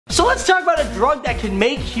So let's talk about a drug that can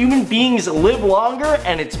make human beings live longer,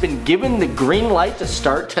 and it's been given the green light to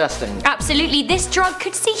start testing. Absolutely, this drug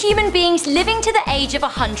could see human beings living to the age of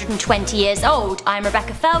 120 years old. I'm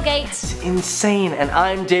Rebecca Felgate. It's insane, and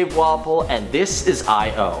I'm Dave Walpole, and this is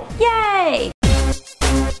I.O. Yay!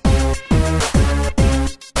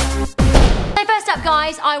 So first up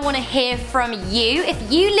guys, I want to hear from you.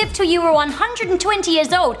 If you lived till you were 120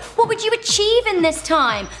 years old, what would you achieve in this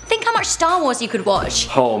time? Think how much Star Wars you could watch.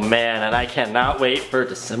 Oh man, and I cannot wait for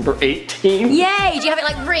December 18th. Yay! Do you have it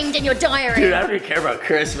like ringed in your diary? Dude, I don't even care about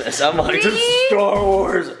Christmas. I'm like, Really? just Star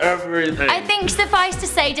Wars, everything. I think suffice to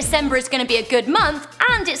say December is going to be a good month,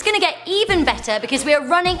 and it's going to get even better because we are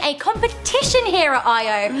running a competition here at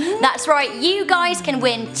I.O. That's right, you guys can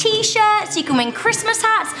win t-shirts, you can win Christmas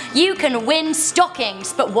hats, you can win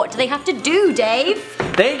stockings. But what do they have to do, Dave?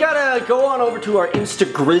 They gotta go on over to our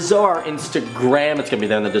Instagrizzo, our Instagram. It's gonna be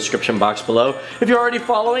there in the description box below. If you're already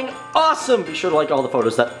following, awesome! Be sure to like all the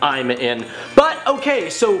photos that I'm in. But okay,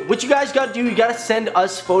 so what you guys gotta do, you gotta send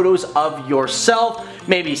us photos of yourself.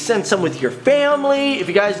 Maybe send some with your family. If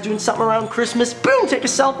you guys are doing something around Christmas, boom, take a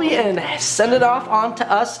selfie and send it off onto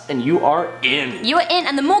us, and you are in. You are in,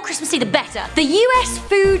 and the more Christmassy the better. The US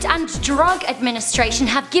Food and Drug Administration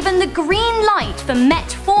have given the green light for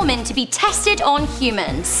metformin to be tested on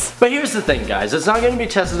humans. But here's the thing, guys. It's not gonna be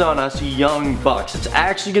tested on us young bucks. It's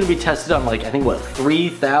actually gonna be tested on, like, I think, what,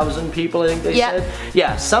 3,000 people, I think they said?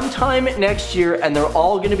 Yeah, sometime next year, and they're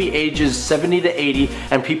all gonna be ages 70 to 80,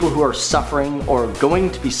 and people who are suffering or going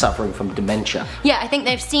to be suffering from dementia. Yeah, I think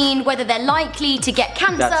they've seen whether they're likely to get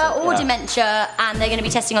cancer or dementia, and they're going to be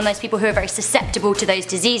testing on those people who are very susceptible to those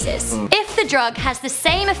diseases. If the drug has the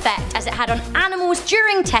same effect as it had on animals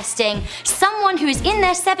during testing, someone who is in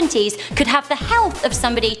their 70s could have the health of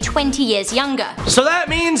somebody 20 years younger. So that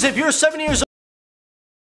means if you're 70 years old,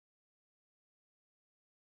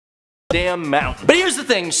 damn mountain. But here's the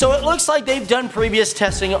thing, so it looks like they've done previous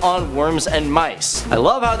testing on worms and mice. I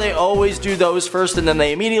love how they always do those first and then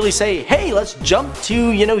they immediately say, hey, let's jump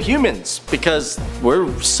to, you know, humans, because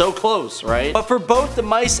we're so close, right? But for both the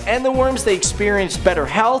mice and the worms, they experienced better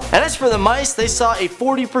health, and as for the mice, they saw a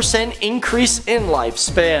 40% increase in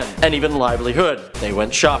lifespan and even livelihood. They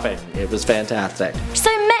went shopping. It was fantastic. So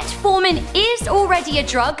metformin is already a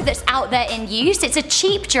drug that's out there in use. It's a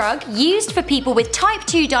cheap drug used for people with type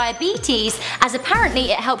 2 diabetes, as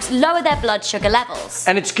apparently it helps lower their blood sugar levels.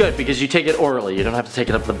 And it's good because you take it orally, you don't have to take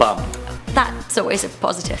it up the bum. That's always a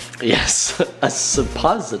positive. Yes, a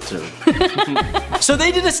suppositive. So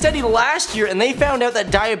they did a study last year and they found out that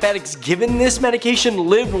diabetics given this medication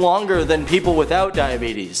live longer than people without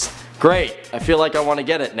diabetes. Great, I feel like I want to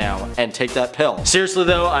get it now and take that pill. Seriously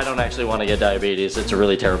though, I don't actually want to get diabetes. It's a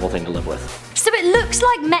really terrible thing to live with. So it looks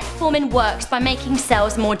like metformin works by making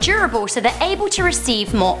cells more durable so they're able to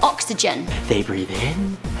receive more oxygen. They breathe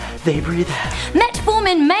in, they breathe out.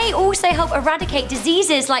 Metformin may also help eradicate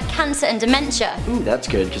diseases like cancer and dementia. Ooh, that's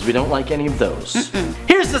good because we don't like any of those.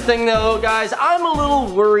 Here's the thing though, guys, I'm a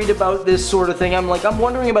little worried about this sort of thing. I'm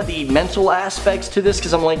wondering about the mental aspects to this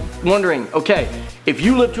because I'm like wondering, okay, if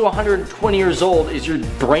you live to 120 years old, is your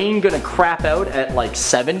brain gonna crap out at like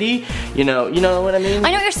 70? You know what I mean?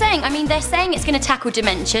 I know what you're saying. I mean, they're saying it's gonna tackle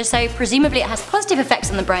dementia, so presumably it has positive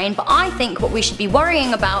effects on the brain, but I think what we should be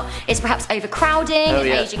worrying about is perhaps overcrowding and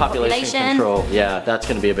aging population. Control. Yeah, that's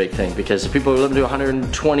gonna be a big thing because if people are living to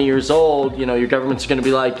 120 years old, you know, your government's gonna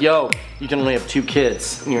be like, yo, you can only have 2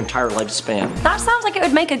 kids in your entire lifespan. That sounds like it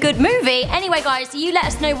would make a good movie. Anyway guys, you let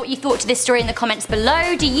us know what you thought to this story in the comments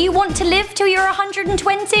below. Do you want to live till you're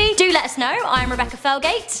 120? Do let us know. I'm Rebecca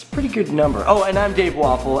Felgate. Pretty good number. Oh, and I'm Dave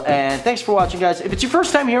Waffle, and thanks for watching, guys. If it's your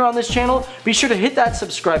first time here on this channel, be sure to hit that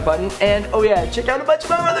subscribe button, and oh yeah, check out a bunch of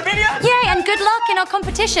my other videos. Yay, and good luck in our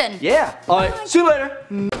competition. Yeah. Alright, see you later.